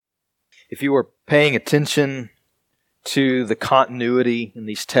If you were paying attention to the continuity in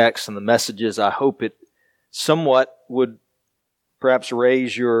these texts and the messages, I hope it somewhat would perhaps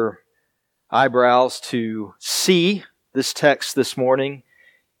raise your eyebrows to see this text this morning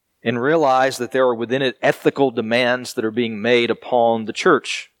and realize that there are within it ethical demands that are being made upon the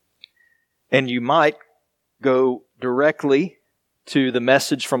church. And you might go directly to the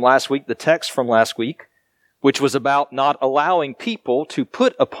message from last week, the text from last week, which was about not allowing people to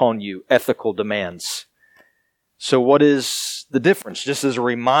put upon you ethical demands. So what is the difference? Just as a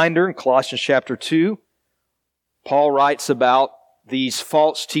reminder, in Colossians chapter 2, Paul writes about these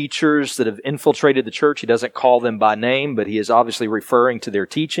false teachers that have infiltrated the church. He doesn't call them by name, but he is obviously referring to their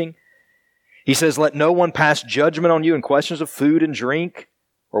teaching. He says, "Let no one pass judgment on you in questions of food and drink,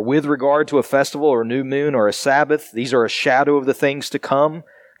 or with regard to a festival or a new moon or a Sabbath. These are a shadow of the things to come.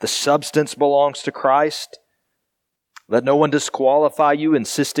 The substance belongs to Christ. Let no one disqualify you,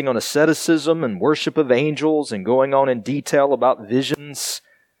 insisting on asceticism and worship of angels and going on in detail about visions,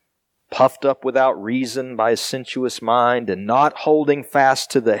 puffed up without reason by a sensuous mind, and not holding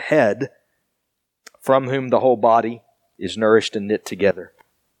fast to the head, from whom the whole body is nourished and knit together."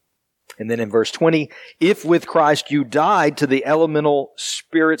 And then in verse 20, "If with Christ you died to the elemental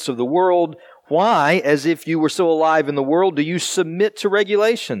spirits of the world, why, as if you were still alive in the world, do you submit to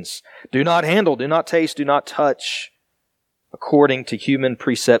regulations? Do not handle, do not taste, do not touch, according to human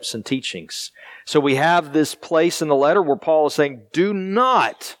precepts and teachings." So we have this place in the letter where Paul is saying, do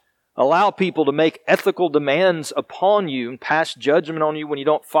not allow people to make ethical demands upon you and pass judgment on you when you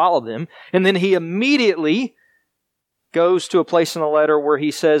don't follow them. And then he immediately goes to a place in the letter where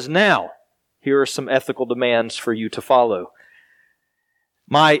he says, now, here are some ethical demands for you to follow.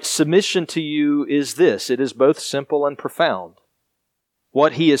 My submission to you is this. It is both simple and profound.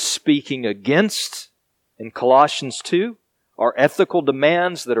 What he is speaking against in Colossians 2 are ethical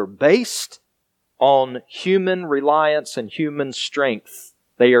demands that are based on human reliance and human strength.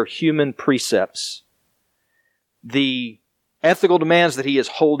 They are human precepts. The ethical demands that he is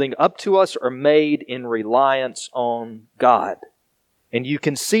holding up to us are made in reliance on God. And you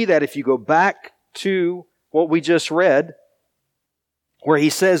can see that if you go back to what we just read, where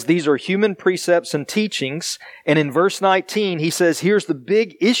he says these are human precepts and teachings. And in verse 19, he says, here's the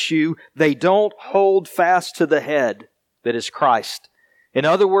big issue. They don't hold fast to the head, that is Christ. In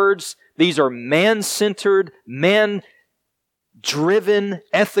other words, these are man-centered, man-driven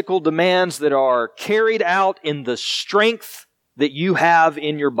ethical demands that are carried out in the strength that you have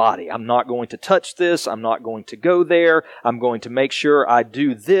in your body. I'm not going to touch this. I'm not going to go there. I'm going to make sure I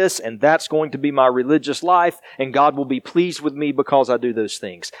do this, and that's going to be my religious life, and God will be pleased with me because I do those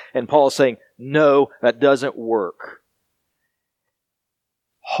things. And Paul is saying, no, that doesn't work.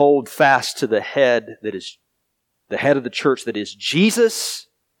 Hold fast to the head that is the head of the church, that is Jesus.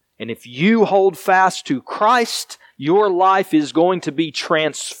 And if you hold fast to Christ, your life is going to be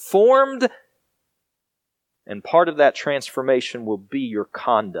transformed. And part of that transformation will be your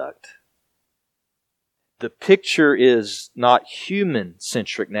conduct. The picture is not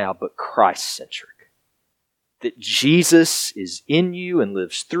human-centric now, but Christ-centric. That Jesus is in you and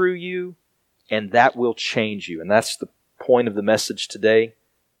lives through you, and that will change you. And that's the point of the message today,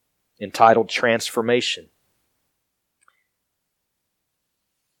 entitled Transformation.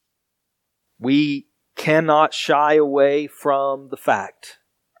 We cannot shy away from the fact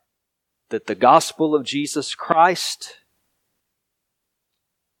that the gospel of Jesus Christ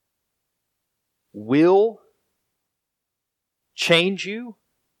will change you,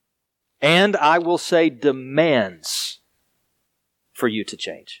 and I will say demands for you to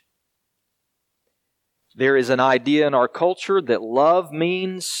change. There is an idea in our culture that love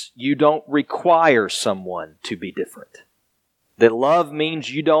means you don't require someone to be different. That love means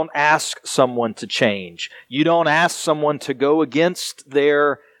you don't ask someone to change. You don't ask someone to go against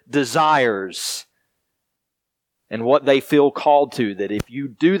their desires and what they feel called to. That if you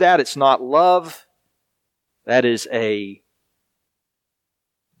do that, it's not love. That is a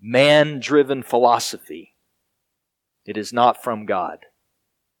man-driven philosophy. It is not from God.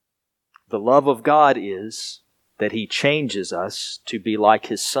 The love of God is that He changes us to be like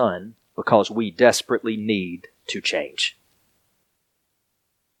His Son because we desperately need to change.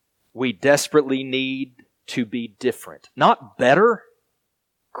 We desperately need to be different. Not better.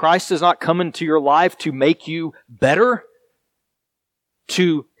 Christ does not come into your life to make you better.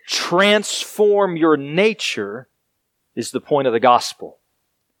 To transform your nature is the point of the gospel.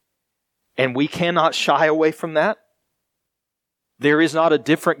 And we cannot shy away from that. There is not a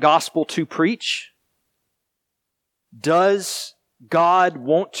different gospel to preach. Does God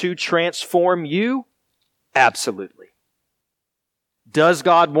want to transform you? Absolutely. Does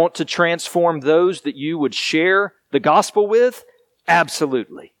God want to transform those that you would share the gospel with?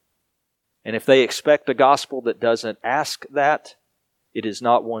 Absolutely. And if they expect a gospel that doesn't ask that, it is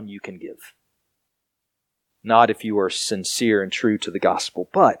not one you can give. Not if you are sincere and true to the gospel.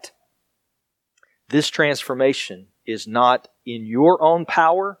 But this transformation is not in your own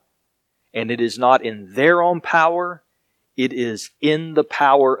power, and it is not in their own power. It is in the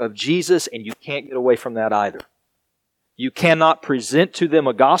power of Jesus, and you can't get away from that either. You cannot present to them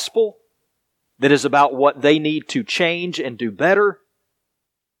a gospel that is about what they need to change and do better.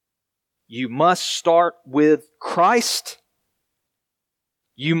 You must start with Christ.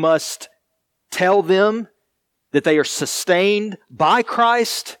 You must tell them that they are sustained by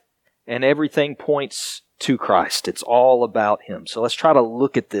Christ, and everything points to Christ. It's all about Him. So let's try to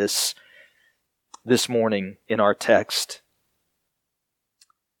look at this morning in our text.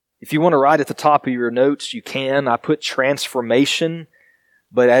 If you want to write at the top of your notes, you can. I put transformation,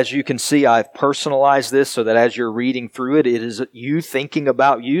 but as you can see, I've personalized this so that as you're reading through it, it is you thinking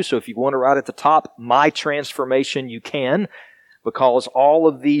about you. So if you want to write at the top, my transformation, you can, because all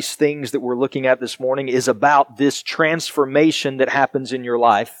of these things that we're looking at this morning is about this transformation that happens in your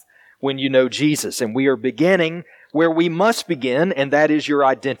life when you know Jesus. And we are beginning where we must begin, and that is your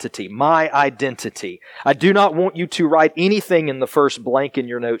identity, my identity. I do not want you to write anything in the first blank in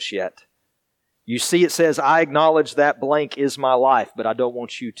your notes yet. You see it says, I acknowledge that blank is my life, but I don't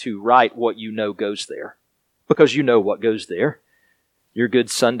want you to write what you know goes there, because you know what goes there. You're good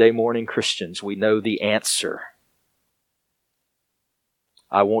Sunday morning Christians. We know the answer.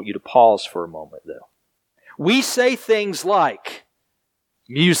 I want you to pause for a moment, though. We say things like,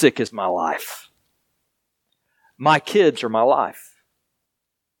 music is my life. My kids are my life.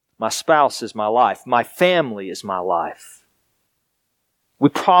 My spouse is my life. My family is my life. We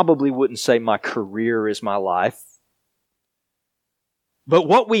probably wouldn't say my career is my life. But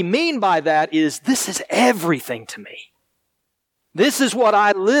what we mean by that is this is everything to me. This is what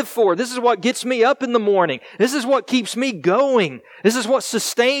I live for. This is what gets me up in the morning. This is what keeps me going. This is what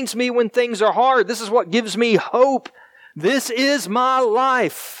sustains me when things are hard. This is what gives me hope. This is my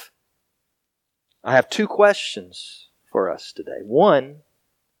life. I have two questions for us today. One,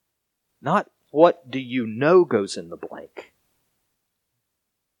 not what do you know goes in the blank,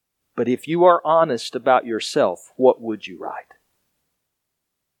 but if you are honest about yourself, what would you write?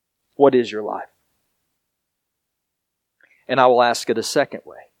 What is your life? And I will ask it a second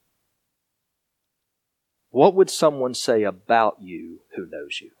way. What would someone say about you who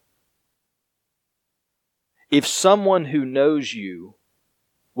knows you? If someone who knows you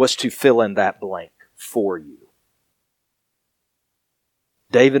was to fill in that blank for you.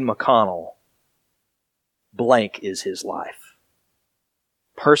 David McConnell, blank is his life.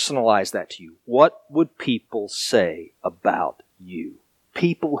 Personalize that to you. What would people say about you?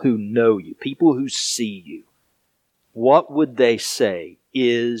 People who know you, people who see you. What would they say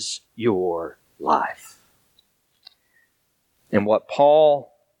is your life? And what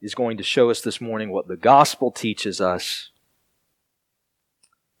Paul is going to show us this morning, what the gospel teaches us,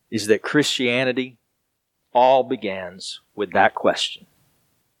 is that Christianity all begins with that question.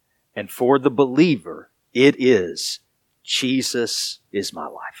 And for the believer, it is, Jesus is my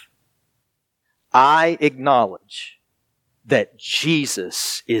life. I acknowledge that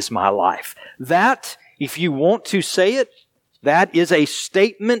Jesus is my life. That, if you want to say it, that is a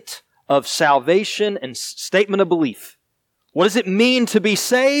statement of salvation and statement of belief. What does it mean to be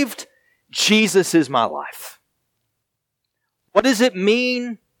saved? Jesus is my life. What does it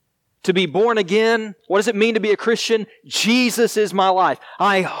mean to be born again? What does it mean to be a Christian? Jesus is my life.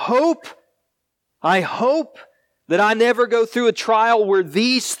 I hope that I never go through a trial where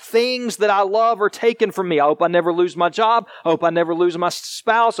these things that I love are taken from me. I hope I never lose my job. I hope I never lose my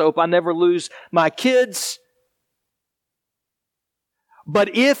spouse. I hope I never lose my kids.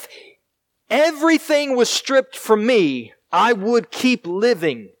 But if everything was stripped from me, I would keep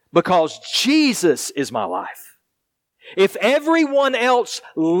living because Jesus is my life. If everyone else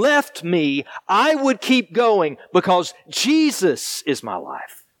left me, I would keep going because Jesus is my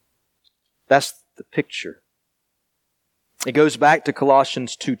life. That's the picture. It goes back to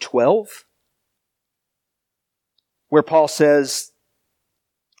Colossians 2:12, where Paul says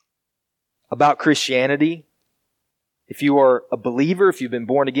about Christianity, if you are a believer, if you've been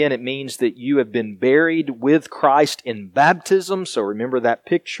born again, it means that you have been buried with Christ in baptism. So remember that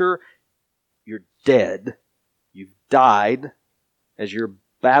picture. You're dead. You've died as you're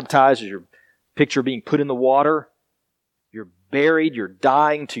baptized, as your picture being put in the water. You're buried. You're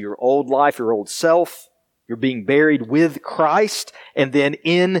dying to your old life, your old self. You're being buried with Christ. And then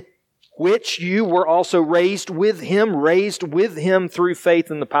in which you were also raised with Him through faith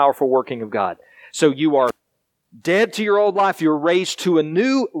in the powerful working of God. So you are dead to your old life, you're raised to a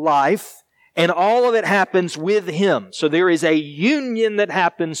new life, and all of it happens with Him. So there is a union that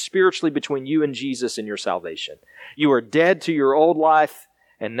happens spiritually between you and Jesus in your salvation. You are dead to your old life,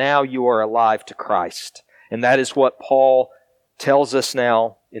 and now you are alive to Christ. And that is what Paul tells us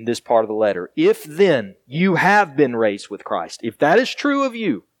now in this part of the letter. If then you have been raised with Christ, if that is true of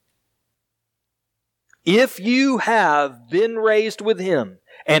you, if you have been raised with Him,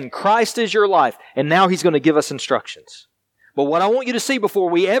 and Christ is your life, and now He's going to give us instructions. But what I want you to see before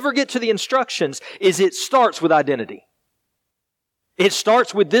we ever get to the instructions is it starts with identity. It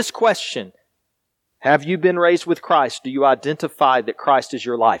starts with this question. Have you been raised with Christ? Do you identify that Christ is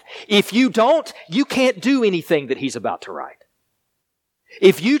your life? If you don't, you can't do anything that He's about to write.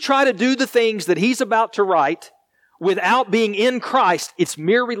 If you try to do the things that He's about to write without being in Christ, it's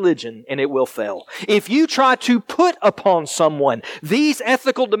mere religion and it will fail. If you try to put upon someone these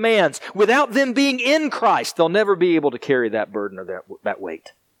ethical demands without them being in Christ, they'll never be able to carry that burden or that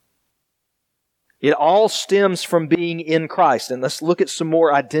weight. It all stems from being in Christ. And let's look at some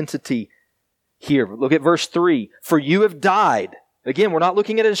more identity here. Look at verse 3. For you have died. Again, we're not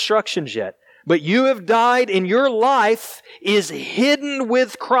looking at instructions yet. But you have died, and your life is hidden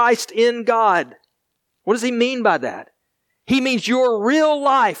with Christ in God. What does he mean by that? He means your real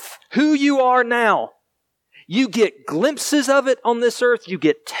life, who you are now. You get glimpses of it on this earth. You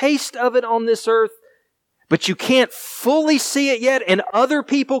get taste of it on this earth. But you can't fully see it yet, and other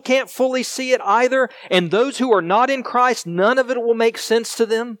people can't fully see it either. And those who are not in Christ, none of it will make sense to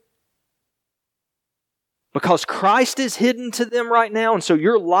them. Because Christ is hidden to them right now, and so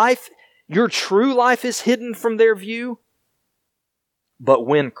your life, your true life is hidden from their view. But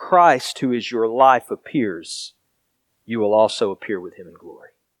when Christ, who is your life, appears, you will also appear with Him in glory.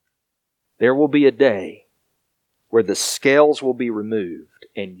 There will be a day where the scales will be removed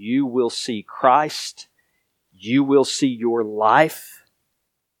and you will see Christ, you will see your life.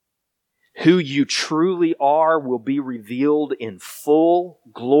 Who you truly are will be revealed in full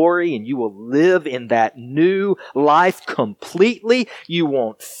glory, and you will live in that new life completely. You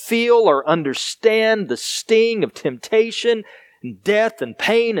won't feel or understand the sting of temptation and death and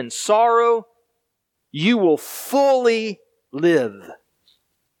pain and sorrow. You will fully live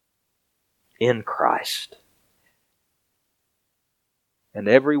in Christ. And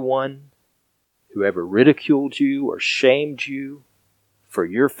everyone who ever ridiculed you or shamed you for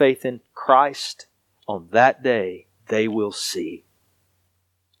your faith in Christ, on that day they will see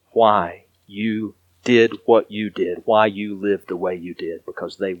why you did what you did, why you lived the way you did,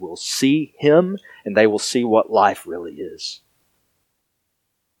 because they will see Him and they will see what life really is.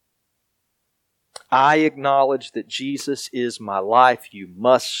 I acknowledge that Jesus is my life. You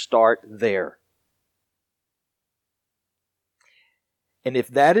must start there. And if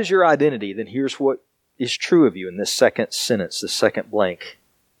that is your identity, then here's what is true of you in this second sentence, the second blank.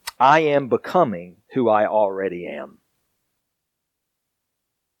 I am becoming who I already am.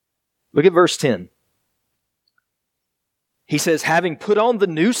 Look at verse 10. He says, having put on the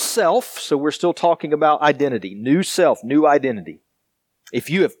new self, so we're still talking about identity, new self, new identity.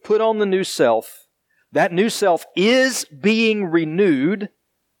 If you have put on the new self, that new self is being renewed.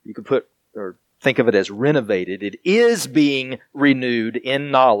 You could put, or think of it as renovated. It is being renewed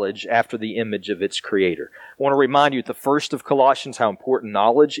in knowledge after the image of its Creator. I want to remind you at the first of Colossians how important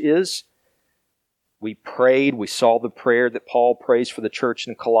knowledge is. We prayed, we saw the prayer that Paul prays for the church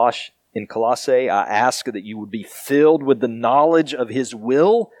in Colossae. I ask that you would be filled with the knowledge of His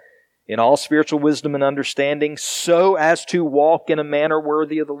will in all spiritual wisdom and understanding, so as to walk in a manner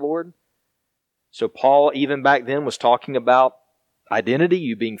worthy of the Lord. So Paul, even back then, was talking about identity,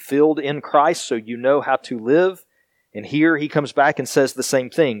 you being filled in Christ so you know how to live. And here he comes back and says the same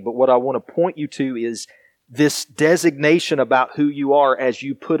thing. But what I want to point you to is this designation about who you are as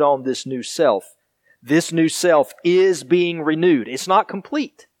you put on this new self. This new self is being renewed. It's not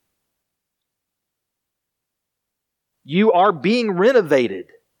complete. You are being renovated.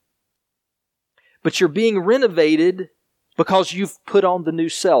 But you're being renovated because you've put on the new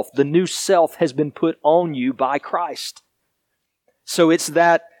self. The new self has been put on you by Christ. So it's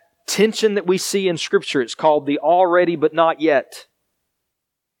that tension that we see in Scripture. It's called the already but not yet.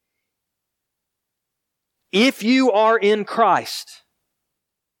 If you are in Christ,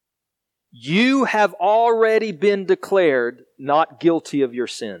 you have already been declared not guilty of your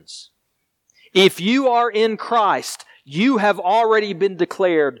sins. If you are in Christ, you have already been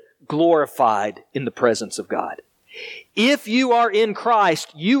declared glorified in the presence of God. If you are in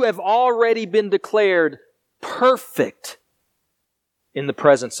Christ, you have already been declared perfect in the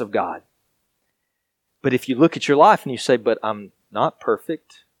presence of God. But if you look at your life and you say, but I'm not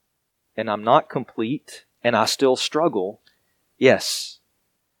perfect, and I'm not complete, and I still struggle, yes,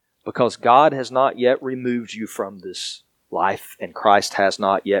 because God has not yet removed you from this life, and Christ has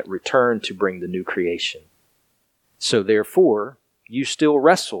not yet returned to bring the new creation. So therefore, you still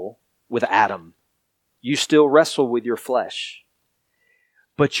wrestle with Adam. You still wrestle with your flesh.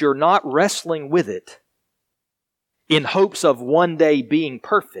 But you're not wrestling with it in hopes of one day being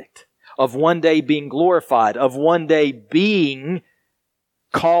perfect, of one day being glorified, of one day being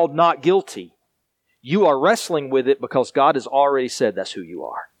called not guilty. You are wrestling with it because God has already said that's who you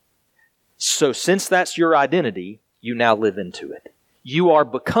are. So since that's your identity, you now live into it. You are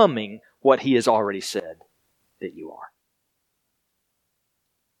becoming what He has already said that you are.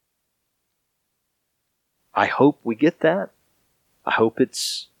 I hope we get that. I hope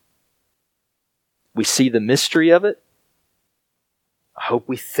we see the mystery of it. I hope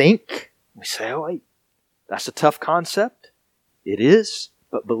we think. We say, oh wait, that's a tough concept. It is,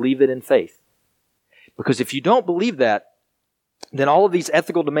 but believe it in faith. Because if you don't believe that, then all of these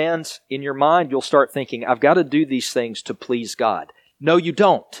ethical demands in your mind, you'll start thinking, I've got to do these things to please God. No, you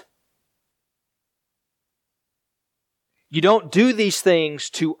don't. You don't do these things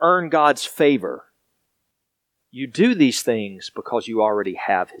to earn God's favor. You do these things because you already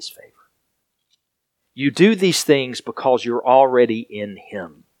have His favor. You do these things because you're already in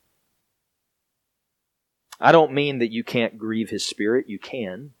Him. I don't mean that you can't grieve His Spirit. You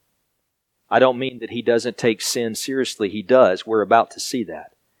can. I don't mean that He doesn't take sin seriously. He does. We're about to see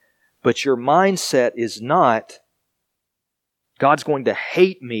that. But your mindset is not, God's going to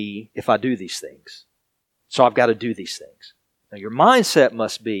hate me if I do these things, so I've got to do these things. Now your mindset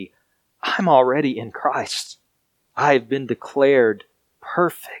must be, I'm already in Christ. I have been declared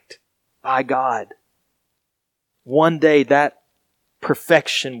perfect by God. One day that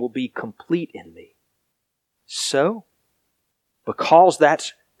perfection will be complete in me. So, because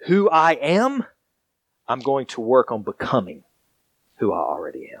that's who I am, I'm going to work on becoming who I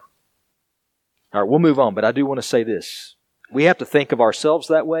already am. All right, we'll move on, but I do want to say this. We have to think of ourselves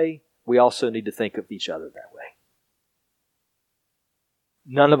that way. We also need to think of each other that way.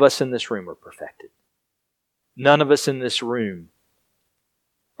 None of us in this room are perfected. None of us in this room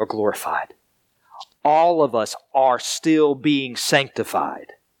are glorified. All of us are still being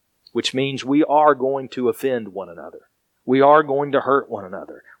sanctified, which means we are going to offend one another. We are going to hurt one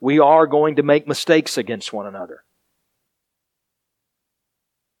another. We are going to make mistakes against one another.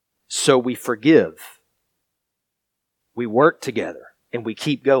 So we forgive. We work together and we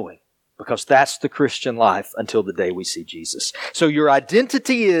keep going, because that's the Christian life until the day we see Jesus. So your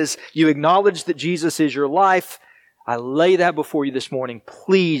identity is, you acknowledge that Jesus is your life. I lay that before you this morning.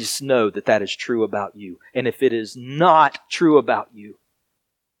 Please know that that is true about you. And if it is not true about you,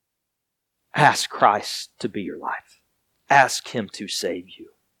 ask Christ to be your life. Ask Him to save you.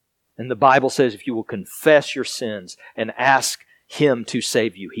 And the Bible says if you will confess your sins and ask Him to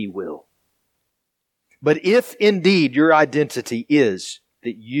save you, He will. But if indeed your identity is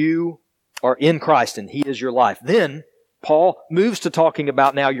that you are in Christ and He is your life, then Paul moves to talking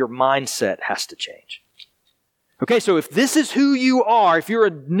about now your mindset has to change. Okay, so if this is who you are, if you're a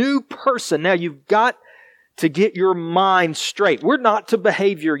new person, now you've got to get your mind straight. We're not to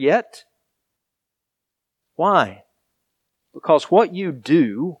behavior yet. Why? Because what you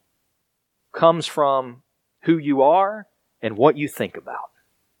do comes from who you are and what you think about.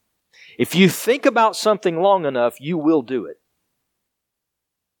 If you think about something long enough, you will do it.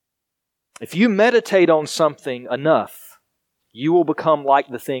 If you meditate on something enough, you will become like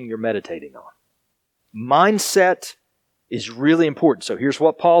the thing you're meditating on. Mindset is really important. So here's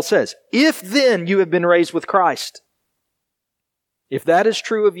what Paul says. If then you have been raised with Christ, if that is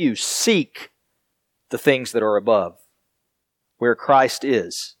true of you, seek the things that are above, where Christ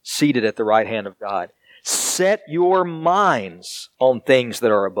is, seated at the right hand of God. Set your minds on things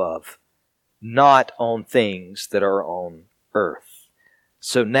that are above, not on things that are on earth.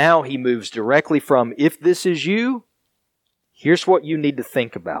 So now he moves directly from, if this is you, here's what you need to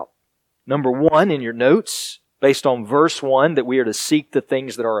think about. Number one, in your notes, based on verse 1, that we are to seek the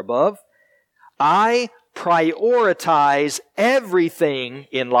things that are above. I prioritize everything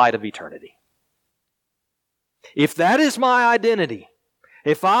in light of eternity. If that is my identity,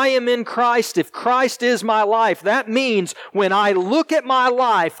 if I am in Christ, if Christ is my life, that means when I look at my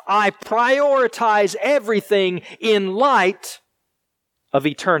life, I prioritize everything in light of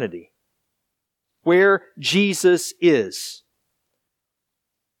eternity, where Jesus is.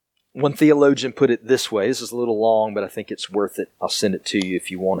 One theologian put it this way. This is a little long, but I think it's worth it. I'll send it to you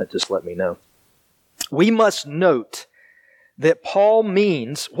if you want it. Just let me know. We must note that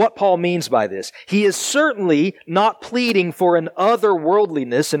what Paul means by this. He is certainly not pleading for an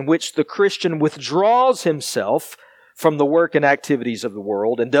otherworldliness in which the Christian withdraws himself from the work and activities of the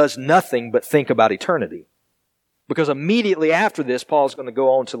world and does nothing but think about eternity. Because immediately after this, Paul is going to go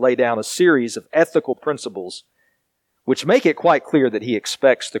on to lay down a series of ethical principles which make it quite clear that he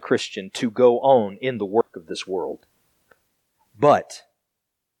expects the Christian to go on in the work of this world. But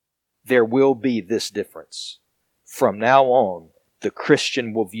there will be this difference. From now on, the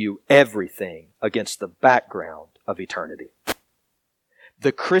Christian will view everything against the background of eternity.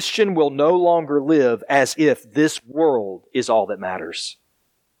 The Christian will no longer live as if this world is all that matters.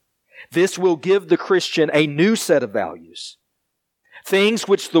 This will give the Christian a new set of values. Things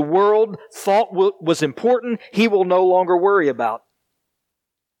which the world thought was important, he will no longer worry about.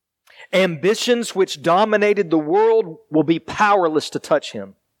 Ambitions which dominated the world will be powerless to touch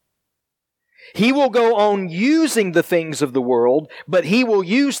him. He will go on using the things of the world, but he will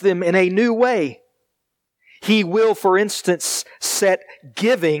use them in a new way. He will, for instance, set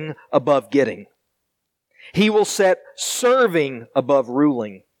giving above getting. He will set serving above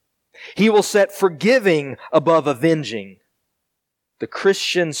ruling. He will set forgiving above avenging. The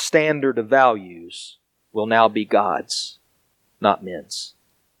Christian standard of values will now be God's, not men's.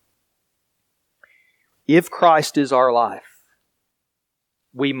 If Christ is our life,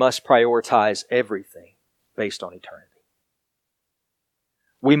 we must prioritize everything based on eternity.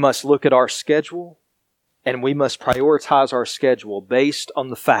 We must look at our schedule, and we must prioritize our schedule based on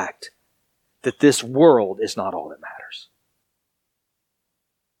the fact that this world is not all that matters.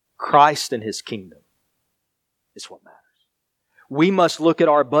 Christ and His kingdom is what matters. We must look at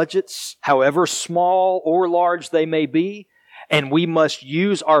our budgets, however small or large they may be, and we must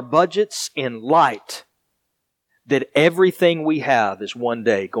use our budgets in light that everything we have is one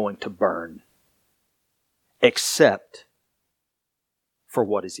day going to burn, except for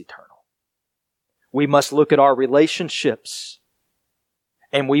what is eternal. We must look at our relationships,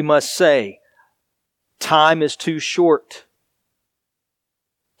 and we must say, time is too short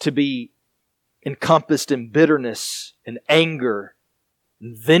to be encompassed in bitterness and anger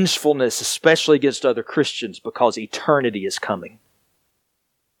and vengefulness, especially against other Christians, because eternity is coming.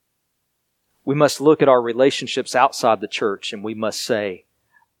 We must look at our relationships outside the church, and we must say,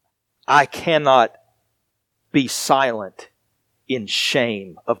 I cannot be silent in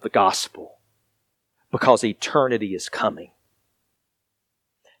shame of the gospel, because eternity is coming.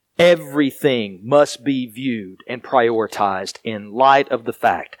 Everything must be viewed and prioritized in light of the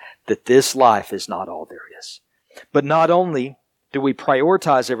fact that this life is not all there is. But not only do we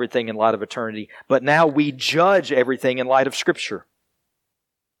prioritize everything in light of eternity, but now we judge everything in light of Scripture.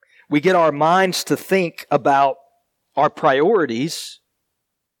 We get our minds to think about our priorities,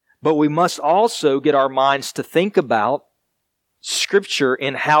 but we must also get our minds to think about Scripture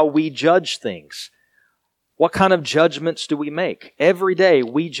in how we judge things. What kind of judgments do we make? Every day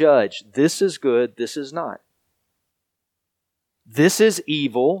we judge, this is good, this is not. This is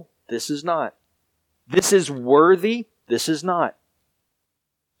evil, this is not. This is worthy, this is not.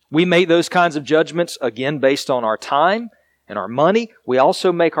 We make those kinds of judgments, again, based on our time and our money. We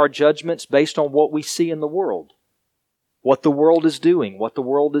also make our judgments based on what we see in the world. What the world is doing, what the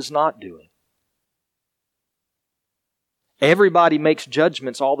world is not doing. Everybody makes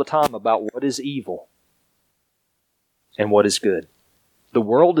judgments all the time about what is evil and what is good. The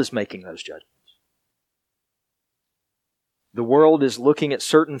world is making those judgments. The world is looking at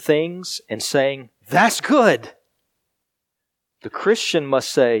certain things and saying, that's good. The Christian must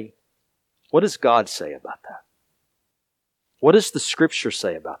say, what does God say about that? What does the Scripture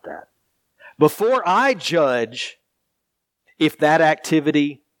say about that? Before I judge if that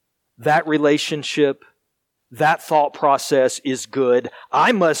activity, that relationship, that thought process is good,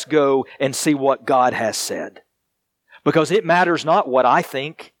 I must go and see what God has said. Because it matters not what I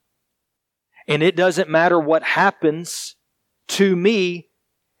think, and it doesn't matter what happens to me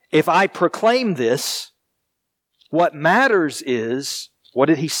if I proclaim this. What matters is, what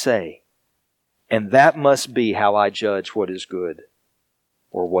did He say? And that must be how I judge what is good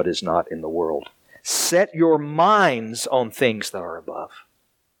or what is not in the world. Set your minds on things that are above.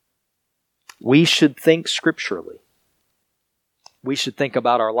 We should think scripturally. We should think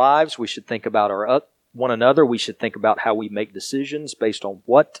about our lives. We should think about one another. We should think about how we make decisions based on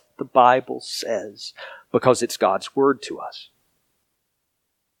what the Bible says, because it's God's Word to us.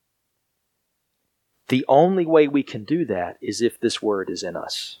 The only way we can do that is if this Word is in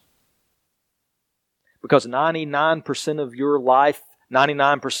us. Because 99% of your life,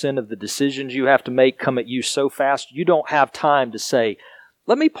 99% of the decisions you have to make come at you so fast, you don't have time to say,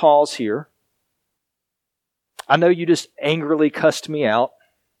 let me pause here. I know you just angrily cussed me out.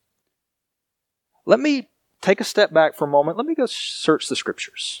 Let me take a step back for a moment. Let me go search the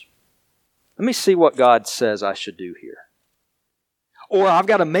Scriptures. Let me see what God says I should do here. Or I've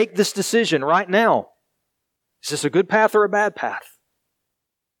got to make this decision right now. Is this a good path or a bad path?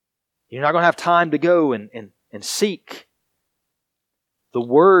 You're not going to have time to go and seek. The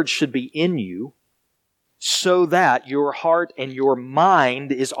Word should be in you so that your heart and your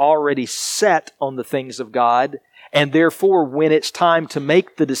mind is already set on the things of God. And therefore, when it's time to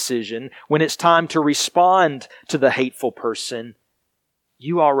make the decision, when it's time to respond to the hateful person,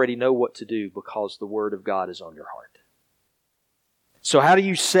 you already know what to do because the Word of God is on your heart. So how do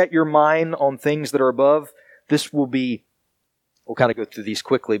you set your mind on things that are above? We'll kind of go through these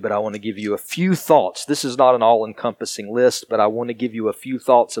quickly, but I want to give you a few thoughts. This is not an all-encompassing list, but I want to give you a few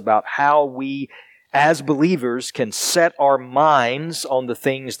thoughts about how we, as believers, can set our minds on the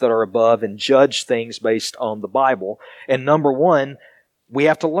things that are above and judge things based on the Bible. And number one, we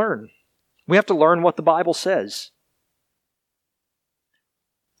have to learn. We have to learn what the Bible says.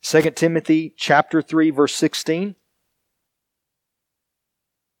 2 Timothy chapter 3, verse 16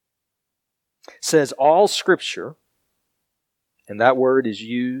 says, all Scripture, and that word is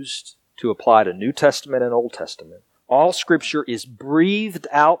used to apply to New Testament and Old Testament, all Scripture is breathed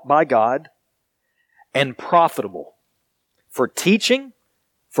out by God and profitable for teaching,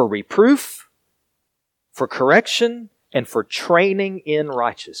 for reproof, for correction, and for training in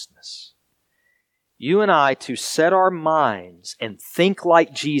righteousness. You and I, to set our minds and think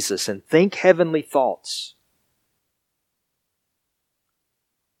like Jesus and think heavenly thoughts,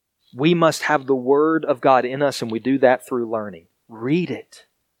 we must have the Word of God in us, and we do that through learning. Read it.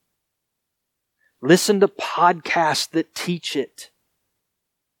 Listen to podcasts that teach it.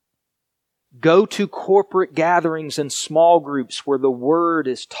 Go to corporate gatherings and small groups where the Word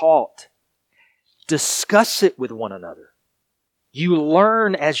is taught. Discuss it with one another. You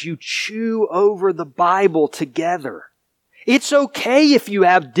learn as you chew over the Bible together. It's okay if you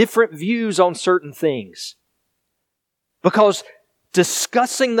have different views on certain things, because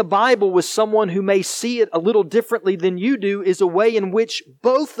discussing the Bible with someone who may see it a little differently than you do is a way in which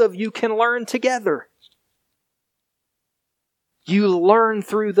both of you can learn together. You learn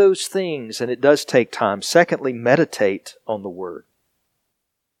through those things, and it does take time. Secondly, meditate on the Word.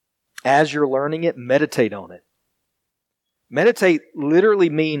 As you're learning it, meditate on it. Meditate literally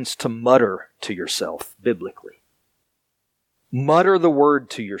means to mutter to yourself, biblically. Mutter the Word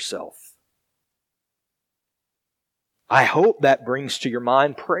to yourself. I hope that brings to your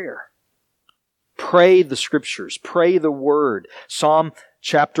mind prayer. Pray the Scriptures. Pray the Word. Psalm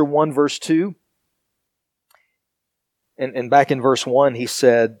chapter 1, verse 2. And back in verse 1, he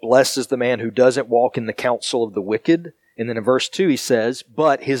said, blessed is the man who doesn't walk in the counsel of the wicked. And then in verse 2, he says,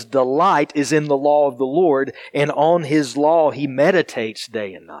 but his delight is in the law of the Lord, and on his law he meditates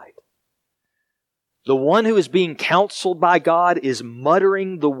day and night. The one who is being counseled by God is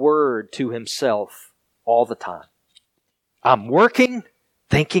muttering the Word to himself all the time. I'm working,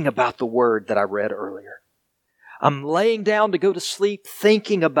 thinking about the Word that I read earlier. I'm laying down to go to sleep,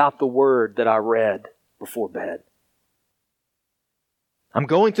 thinking about the Word that I read before bed. I'm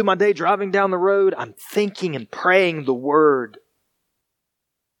going through my day, driving down the road. I'm thinking and praying the Word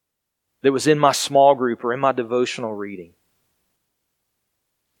that was in my small group or in my devotional reading.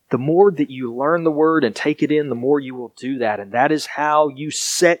 The more that you learn the Word and take it in, the more you will do that. And that is how you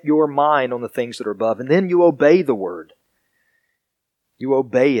set your mind on the things that are above. And then you obey the Word. You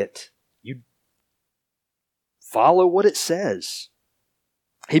obey it. You follow what it says.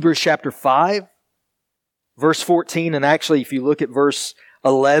 Hebrews chapter 5, verse 14, and actually if you look at verse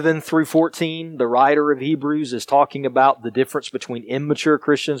 11 through 14, the writer of Hebrews is talking about the difference between immature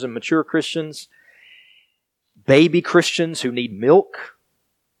Christians and mature Christians. Baby Christians who need milk,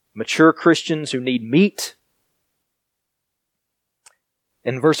 mature Christians who need meat.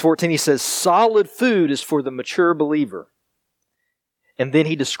 In verse 14 he says, solid food is for the mature believer. And then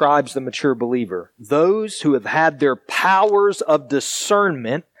he describes the mature believer. Those who have had their powers of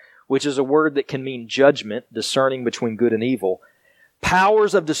discernment, which is a word that can mean judgment, discerning between good and evil.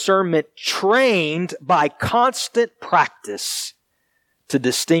 Powers of discernment trained by constant practice to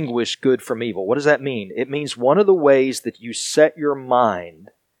distinguish good from evil. What does that mean? It means one of the ways that you set your mind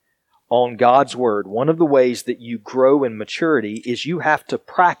on God's Word, one of the ways that you grow in maturity is you have to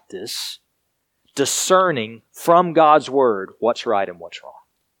practice discerning from God's Word what's right and what's wrong.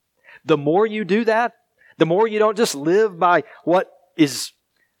 The more you do that, the more you don't just live by what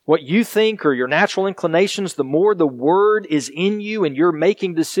you think or your natural inclinations, the more the Word is in you and you're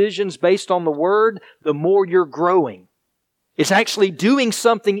making decisions based on the Word, the more you're growing. It's actually doing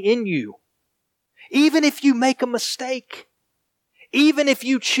something in you. Even if you make a mistake, even if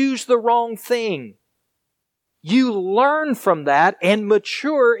you choose the wrong thing, you learn from that and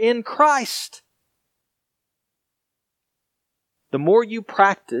mature in Christ. The more you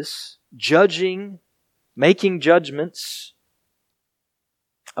practice judging, making judgments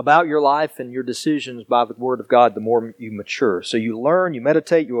about your life and your decisions by the Word of God, the more you mature. So you learn, you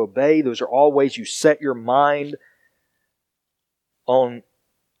meditate, you obey. Those are all ways you set your mind on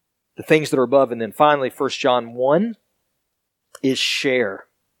the things that are above. And then finally, 1 John 1 is share.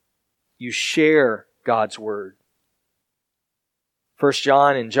 You share God's Word. 1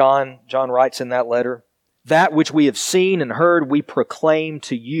 John, and John writes in that letter, that which we have seen and heard we proclaim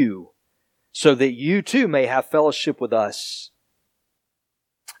to you, so that you too may have fellowship with us.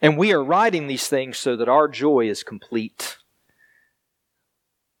 And we are writing these things so that our joy is complete.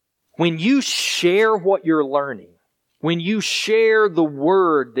 When you share what you're learning, when you share the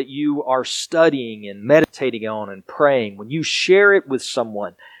Word that you are studying and meditating on and praying, when you share it with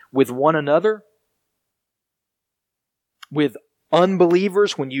someone, with one another, with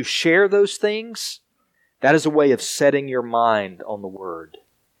unbelievers, when you share those things, that is a way of setting your mind on the Word.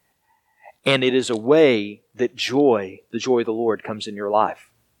 And it is a way that joy, the joy of the Lord, comes in your life.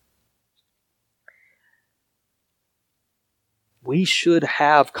 We should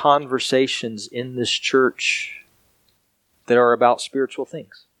have conversations in this church that are about spiritual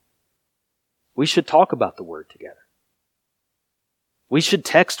things. We should talk about the Word together. We should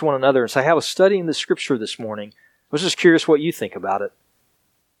text one another and say, hey, I was studying the Scripture this morning. I was just curious what you think about it.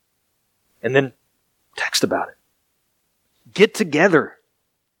 And then text about it. Get together.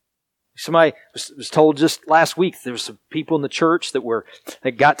 Somebody was told just last week there were some people in the church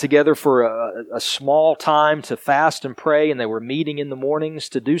that got together for a small time to fast and pray, and they were meeting in the mornings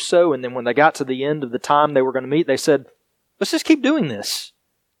to do so. And then when they got to the end of the time they were going to meet, they said, let's just keep doing this.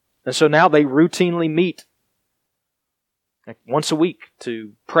 And so now they routinely meet once a week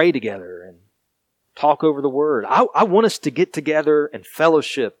to pray together and talk over the Word. I want us to get together and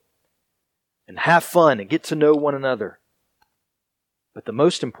fellowship and have fun and get to know one another. But the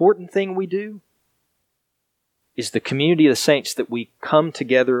most important thing we do is the community of the saints, that we come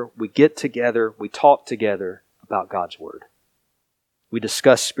together, we get together, we talk together about God's Word. We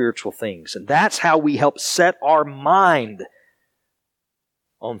discuss spiritual things. And that's how we help set our mind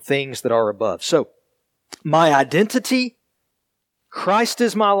on things that are above. So, my identity, Christ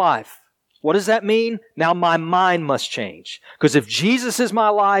is my life. What does that mean? Now my mind must change. Because if Jesus is my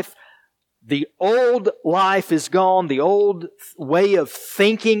life, the old life is gone. The old way of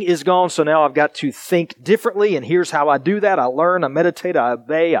thinking is gone. So now I've got to think differently. And here's how I do that. I learn, I meditate, I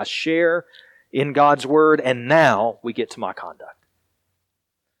obey, I share in God's Word. And now we get to my conduct.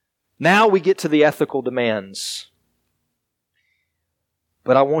 Now we get to the ethical demands.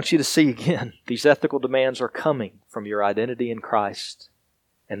 But I want you to see again, these ethical demands are coming from your identity in Christ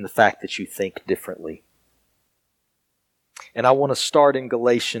and the fact that you think differently. And I want to start in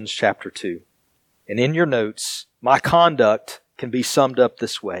Galatians chapter 2. And in your notes, my conduct can be summed up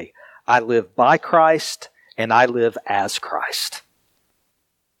this way. I live by Christ and I live as Christ.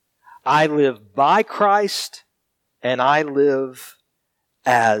 I live by Christ and I live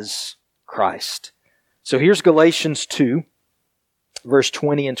as Christ. So here's Galatians 2, verse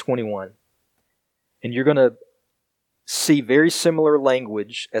 20 and 21. And you're going to see very similar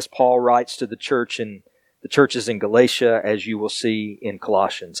language as Paul writes to the churches in Galatia, as you will see in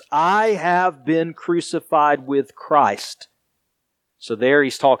Colossians. I have been crucified with Christ. So there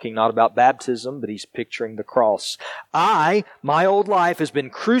he's talking not about baptism, but he's picturing the cross. My old life, has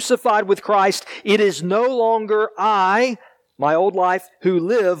been crucified with Christ. It is no longer I, my old life, who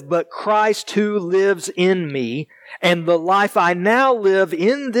live, but Christ who lives in me. And the life I now live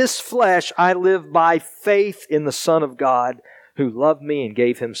in this flesh, I live by faith in the Son of God, who loved me and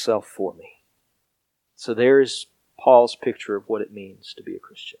gave Himself for me. So there's Paul's picture of what it means to be a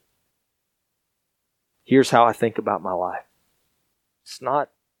Christian. Here's how I think about my life. It's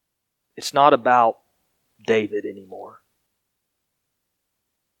not about David anymore.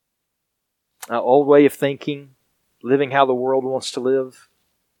 An old way of thinking, living how the world wants to live,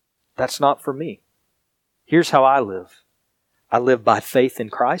 that's not for me. Here's how I live. I live by faith in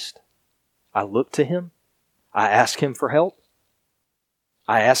Christ. I look to Him. I ask Him for help.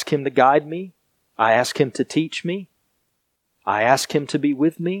 I ask Him to guide me. I ask Him to teach me. I ask Him to be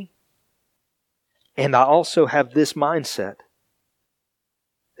with me. And I also have this mindset.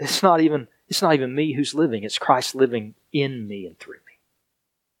 It's not even me who's living. It's Christ living in me and through me.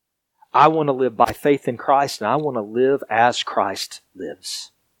 I want to live by faith in Christ, and I want to live as Christ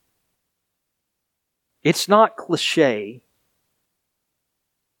lives. It's not cliche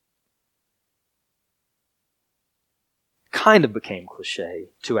kind of became cliche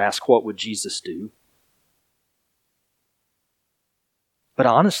to ask, what would Jesus do? But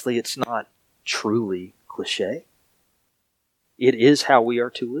honestly, it's not truly cliche. It is how we are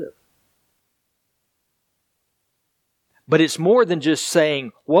to live. But it's more than just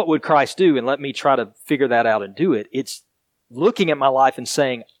saying, what would Christ do? And let me try to figure that out and do it. It's looking at my life and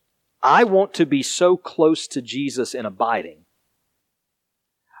saying, I want to be so close to Jesus in abiding.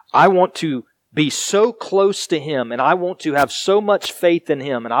 I want to be so close to Him, and I want to have so much faith in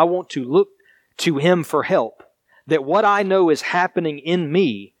Him, and I want to look to Him for help, that what I know is happening in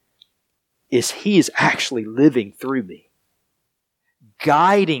me is He is actually living through me,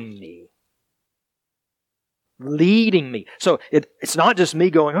 guiding me, leading me. So it's not just me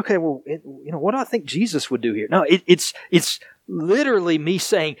going, okay, well, what do I think Jesus would do here? No, it's literally me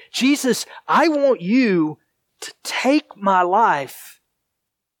saying, Jesus, I want you to take my life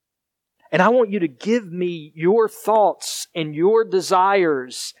and I want you to give me your thoughts and your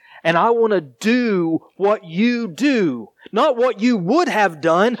desires, and I want to do what you do. Not what you would have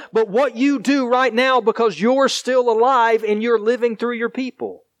done, but what you do right now because you're still alive and you're living through your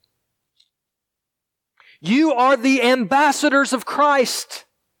people. You are the ambassadors of Christ.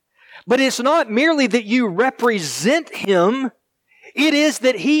 But it's not merely that you represent Him, it is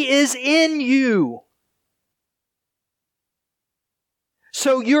that He is in you.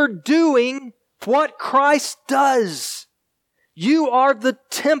 So you're doing what Christ does. You are the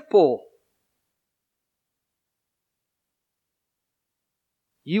temple.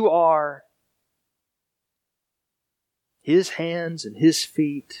 You are His hands and His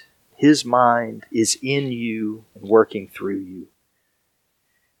feet. His mind is in you and working through you.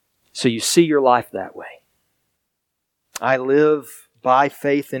 So you see your life that way. I live by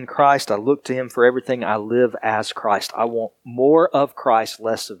faith in Christ. I look to Him for everything. I live as Christ. I want more of Christ,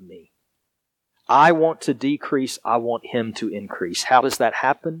 less of me. I want to decrease. I want Him to increase. How does that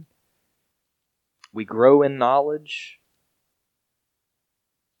happen? We grow in knowledge.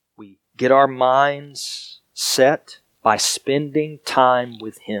 We get our minds set by spending time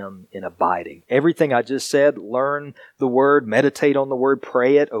with Him in abiding. Everything I just said, learn the Word, meditate on the Word,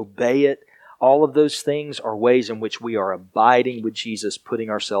 pray it, obey it. All of those things are ways in which we are abiding with Jesus, putting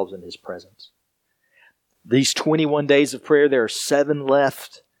ourselves in His presence. These 21 days of prayer, there are 7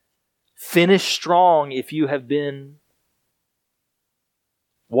 left. Finish strong if you have been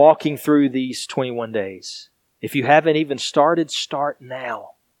walking through these 21 days. If you haven't even started, start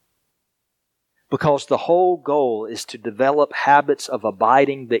now. Because the whole goal is to develop habits of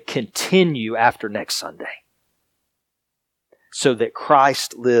abiding that continue after next Sunday, so that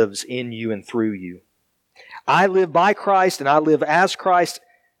Christ lives in you and through you. I live by Christ and I live as Christ.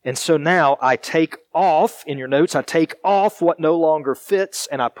 And so now I take off, in your notes, I take off what no longer fits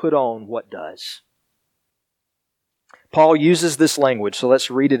and I put on what does. Paul uses this language, so let's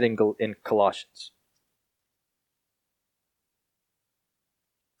read it in Colossians.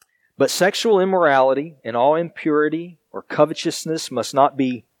 But sexual immorality and all impurity or covetousness must not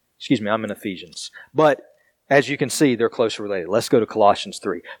be, I'm in Ephesians. But as you can see, they're closely related. Let's go to Colossians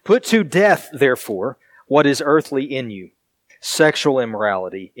 3. Put to death, therefore, what is earthly in you: sexual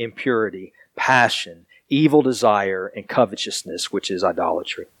immorality, impurity, passion, evil desire, and covetousness, which is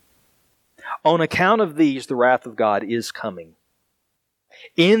idolatry. On account of these, the wrath of God is coming.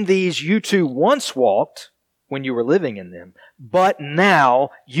 In these you too once walked when you were living in them, but now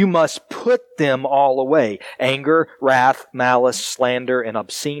you must put them all away: anger, wrath, malice, slander, and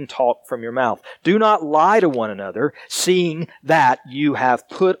obscene talk from your mouth. Do not lie to one another, seeing that you have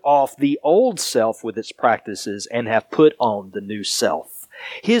put off the old self with its practices and have put on the new self.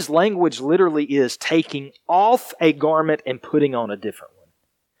 His language literally is taking off a garment and putting on a different one.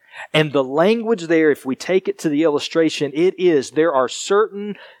 And the language there, if we take it to the illustration, it is there are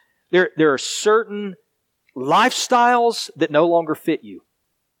certain lifestyles that no longer fit you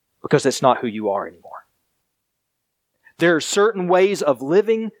because that's not who you are anymore. There are certain ways of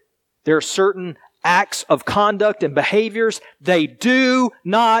living. There are certain acts of conduct and behaviors. They do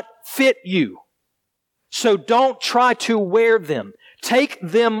not fit you. So don't try to wear them. Take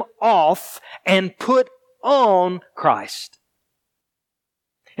them off and put on Christ.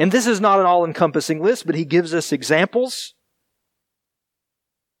 And this is not an all-encompassing list, but he gives us examples.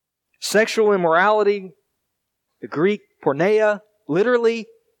 Sexual immorality, the Greek porneia, literally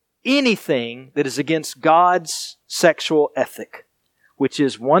anything that is against God's sexual ethic, which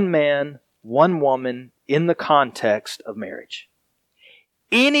is one man, one woman in the context of marriage.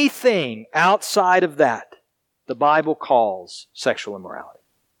 Anything outside of that, the Bible calls sexual immorality.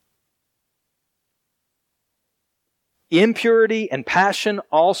 Impurity and passion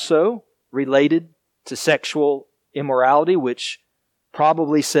also related to sexual immorality, which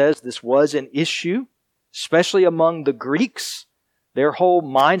probably says this was an issue, especially among the Greeks. Their whole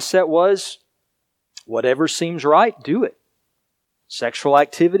mindset was, whatever seems right, do it. Sexual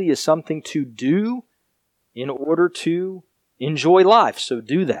activity is something to do in order to enjoy life, so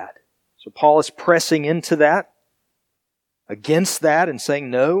do that. So Paul is pressing into that, against that, and saying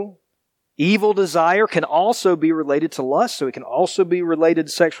no. Evil desire can also be related to lust, so it can also be related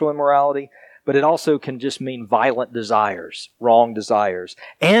to sexual immorality, but it also can just mean violent desires, wrong desires.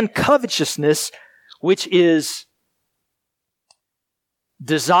 And covetousness, which is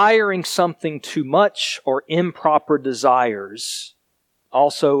desiring something too much or improper desires,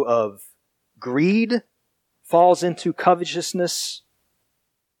 also of greed, falls into covetousness.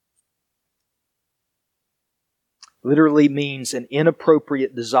 Literally means an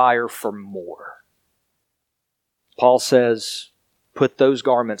inappropriate desire for more. Paul says, put those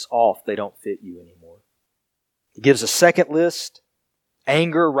garments off. They don't fit you anymore. He gives a second list.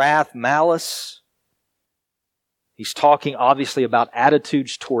 Anger, wrath, malice. He's talking obviously about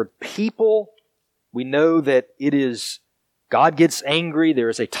attitudes toward people. We know that it is, God gets angry. There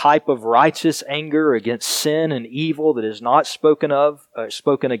is a type of righteous anger against sin and evil that is not spoken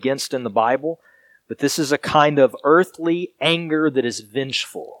against in the Bible. But this is a kind of earthly anger that is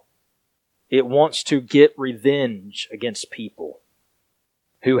vengeful. It wants to get revenge against people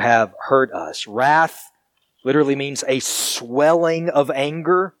who have hurt us. Wrath literally means a swelling of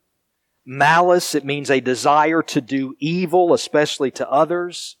anger. Malice, it means a desire to do evil, especially to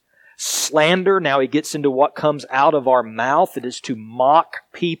others. Slander, now he gets into what comes out of our mouth. It is to mock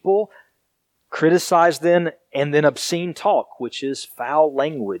people, criticize them, and then obscene talk, which is foul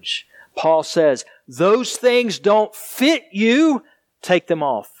language. Paul says, those things don't fit you. Take them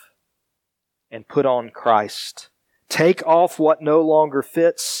off and put on Christ. Take off what no longer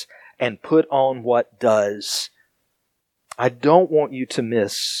fits and put on what does. I don't want you to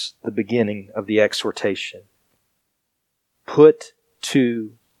miss the beginning of the exhortation. Put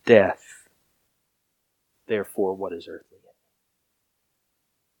to death, therefore, what is earthly.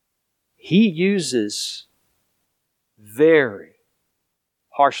 He uses very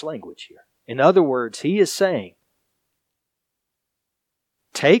harsh language here. In other words, he is saying,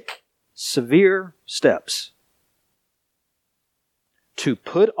 take severe steps to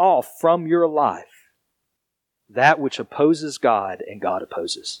put off from your life that which opposes God and God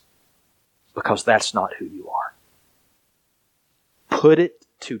opposes. Because that's not who you are. Put it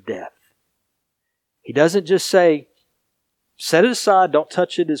to death. He doesn't just say, set it aside, don't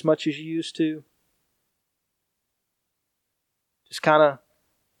touch it as much as you used to. Just kind of,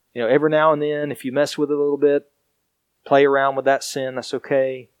 every now and then, if you mess with it a little bit, play around with that sin, that's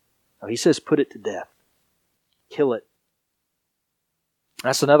okay. No, he says put it to death. Kill it.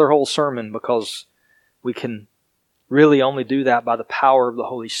 That's another whole sermon, because we can really only do that by the power of the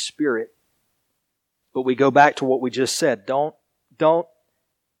Holy Spirit. But we go back to what we just said. Don't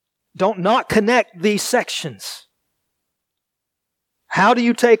not connect these sections. How do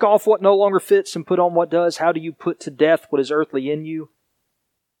you take off what no longer fits and put on what does? How do you put to death what is earthly in you?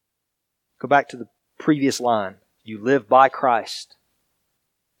 Go back to the previous line. You live by Christ.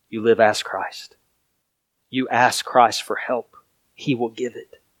 You live as Christ. You ask Christ for help. He will give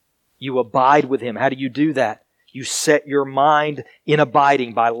it. You abide with Him. How do you do that? You set your mind in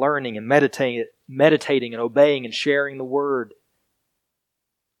abiding by learning and meditating and obeying and sharing the Word.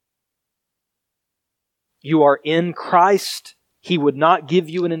 You are in Christ. He would not give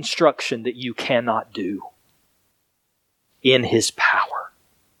you an instruction that you cannot do in His power.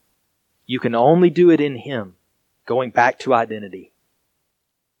 You can only do it in Him, going back to identity.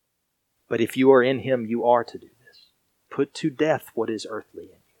 But if you are in Him, you are to do this. Put to death what is earthly in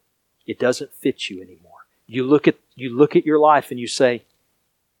you. It doesn't fit you anymore. You look at your life and you say,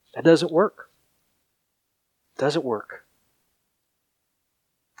 that doesn't work. It doesn't work.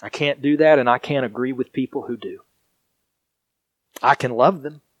 I can't do that, and I can't agree with people who do. I can love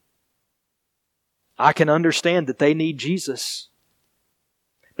them. I can understand that they need Jesus.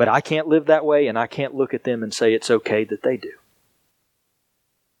 But I can't live that way, and I can't look at them and say it's okay that they do.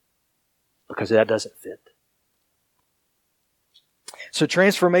 Because that doesn't fit. So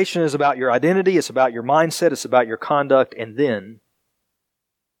transformation is about your identity, it's about your mindset, it's about your conduct, and then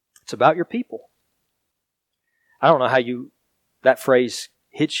it's about your people. I don't know how that phrase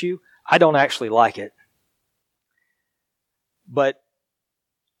hits you. I don't actually like it. But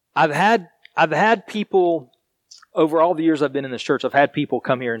I've had people, over all the years I've been in this church, I've had people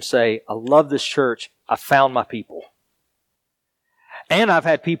come here and say, I love this church, I found my people. And I've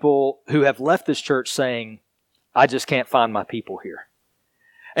had people who have left this church saying, I just can't find my people here.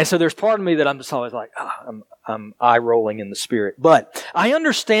 And so there's part of me that I'm just always like, I'm eye rolling in the spirit. But I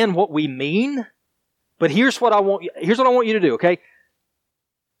understand what we mean. But here's what I want you to do, okay?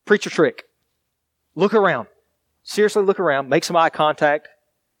 Preach your trick. Look around. Seriously, look around. Make some eye contact.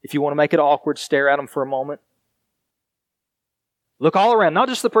 If you want to make it awkward, stare at them for a moment. Look all around, not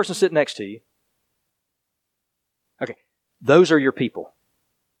just the person sitting next to you. Okay, those are your people.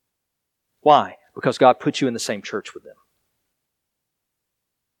 Why? Because God put you in the same church with them.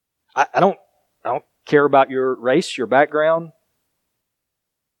 I don't care about your race, your background,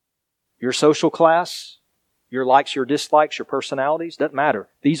 your social class, your likes, your dislikes, your personalities. Doesn't matter.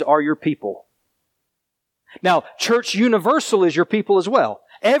 These are your people. Now, church universal is your people as well.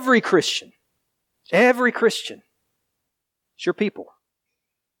 Every Christian is your people.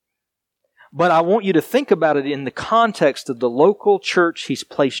 But I want you to think about it in the context of the local church He's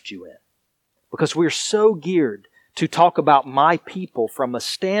placed you in. Because we're so geared to talk about my people from a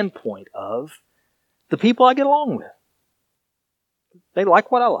standpoint of the people I get along with. They like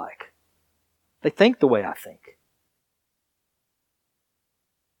what I like. They think the way I think.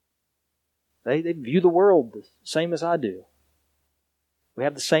 They view the world the same as I do. We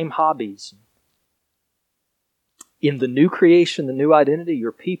have the same hobbies. In the new creation, the new identity,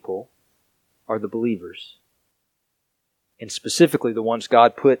 your people are the believers. And specifically the ones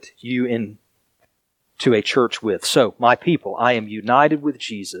God put you in to a church with. So, my people, I am united with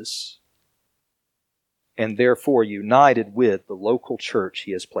Jesus and therefore united with the local church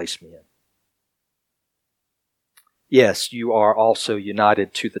He has placed me in. Yes, you are also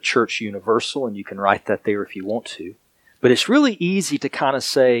united to the church universal, and you can write that there if you want to. But it's really easy to kind of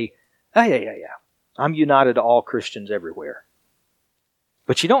say, yeah, I'm united to all Christians everywhere.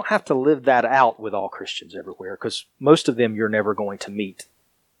 But you don't have to live that out with all Christians everywhere, because most of them you're never going to meet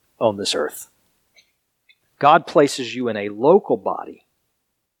on this earth. God places you in a local body,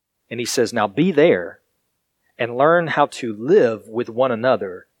 and He says, now be there and learn how to live with one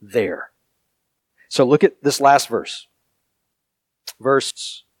another there. So look at this last verse.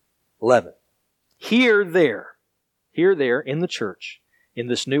 Verse 11. Here there in the church, in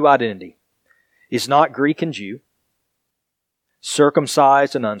this new identity, is not Greek and Jew,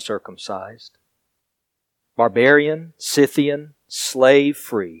 circumcised and uncircumcised, barbarian, Scythian, slave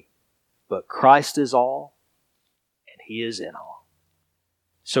free, but Christ is all, and He is in all.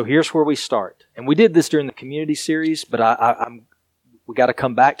 So here's where we start. And we did this during the community series, but we got to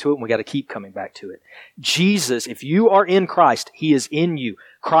come back to it, and we got to keep coming back to it. Jesus, if you are in Christ, He is in you.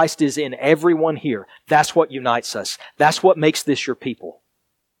 Christ is in everyone here. That's what unites us. That's what makes this your people.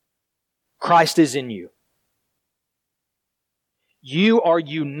 Christ is in you. You are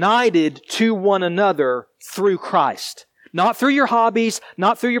united to one another through Christ. Not through your hobbies,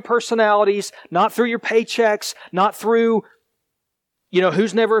 not through your personalities, not through your paychecks, not through,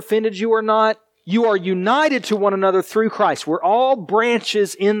 who's never offended you or not. You are united to one another through Christ. We're all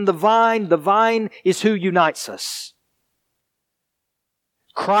branches in the vine. The vine is who unites us.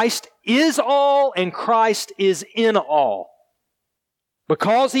 Christ is all, and Christ is in all.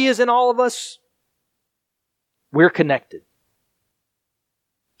 Because He is in all of us, we're connected.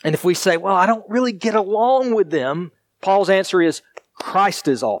 And if we say, well, I don't really get along with them, Paul's answer is, Christ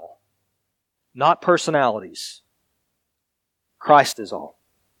is all. Not personalities. Christ is all.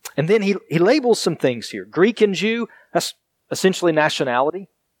 And then he labels some things here. Greek and Jew, that's essentially nationality.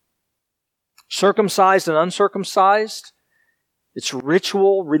 Circumcised and uncircumcised, it's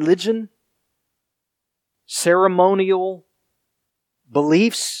ritual religion. Ceremonial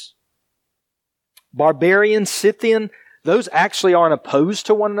beliefs. Barbarian, Scythian, those actually aren't opposed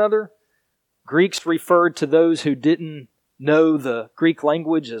to one another. Greeks referred to those who didn't know the Greek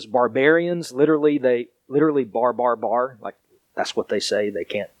language as barbarians. Literally bar, like that's what they say. They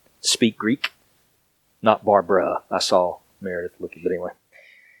can't speak Greek. Not Barbara. I saw Meredith looking, but anyway.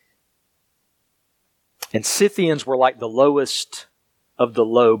 And Scythians were like the lowest of the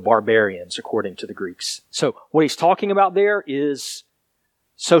low barbarians, according to the Greeks. So what he's talking about there is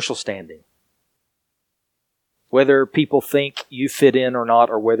social standing. Whether people think you fit in or not,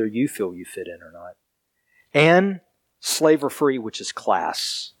 or whether you feel you fit in or not. And slavery, which is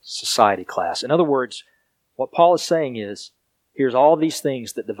class, society class. In other words, what Paul is saying is, here's all these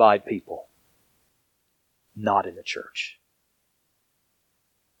things that divide people. Not in the church.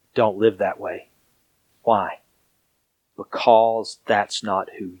 Don't live that way. Why? Because that's not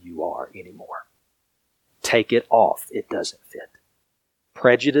who you are anymore. Take it off. It doesn't fit.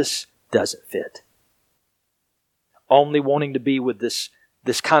 Prejudice doesn't fit. Only wanting to be with this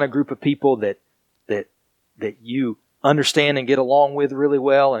kind of group of people that you understand and get along with really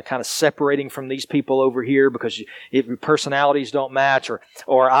well, and kind of separating from these people over here because your personalities don't match,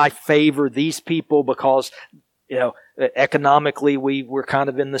 or I favor these people because, economically we're kind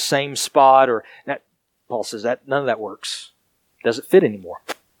of in the same spot, or that, Paul says that none of that works. Doesn't fit anymore.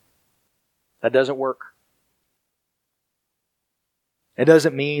 That doesn't work. It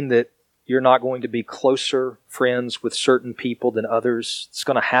doesn't mean that you're not going to be closer friends with certain people than others. It's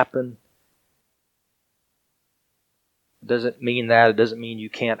going to happen. It doesn't mean that. It doesn't mean you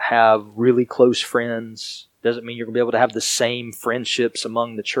can't have really close friends. It doesn't mean you're going to be able to have the same friendships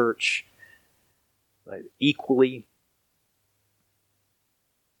among the church equally.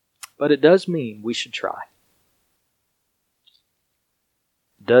 But it does mean we should try.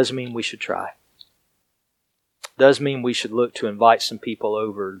 It does mean we should try. It does mean we should look to invite some people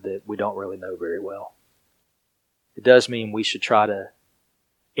over that we don't really know very well. It does mean we should try to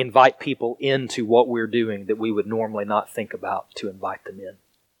invite people into what we're doing that we would normally not think about to invite them in.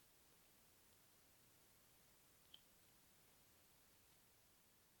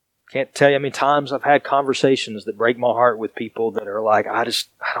 Can't tell you how many times I've had conversations that break my heart with people that are like, I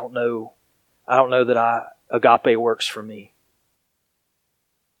don't know that agape works for me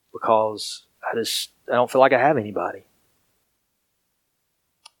because I don't feel like I have anybody.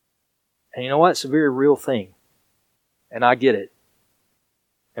 And you know what? It's a very real thing. And I get it.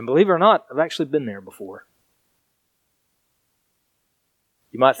 And believe it or not, I've actually been there before.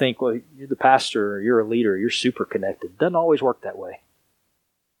 You might think, well, you're the pastor, or you're a leader, you're super connected. It doesn't always work that way.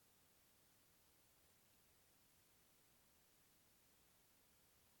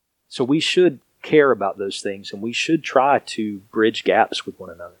 So we should care about those things, and we should try to bridge gaps with one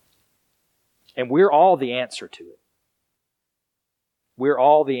another. And we're all the answer to it. We're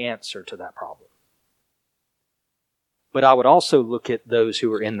all the answer to that problem. But I would also look at those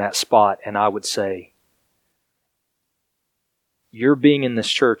who are in that spot and I would say, your being in this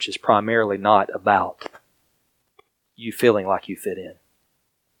church is primarily not about you feeling like you fit in.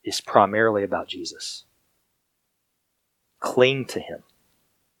 It's primarily about Jesus. Cling to Him.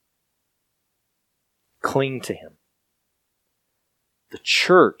 Cling to Him. The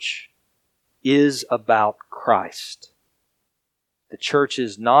church is about Christ. The church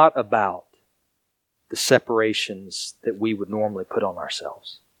is not about the separations that we would normally put on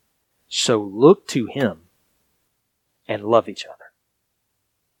ourselves. So look to Him and love each other.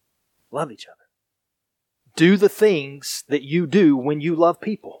 Love each other. Do the things that you do when you love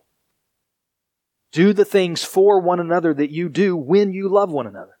people. Do the things for one another that you do when you love one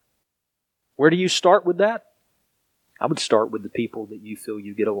another. Where do you start with that? I would start with the people that you feel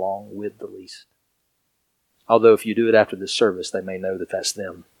you get along with the least. Although if you do it after this service, they may know that that's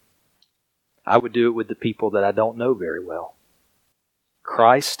them. I would do it with the people that I don't know very well.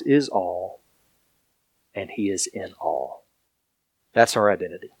 Christ is all, and He is in all. That's our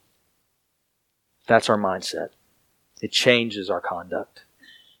identity. That's our mindset. It changes our conduct,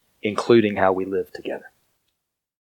 including how we live together.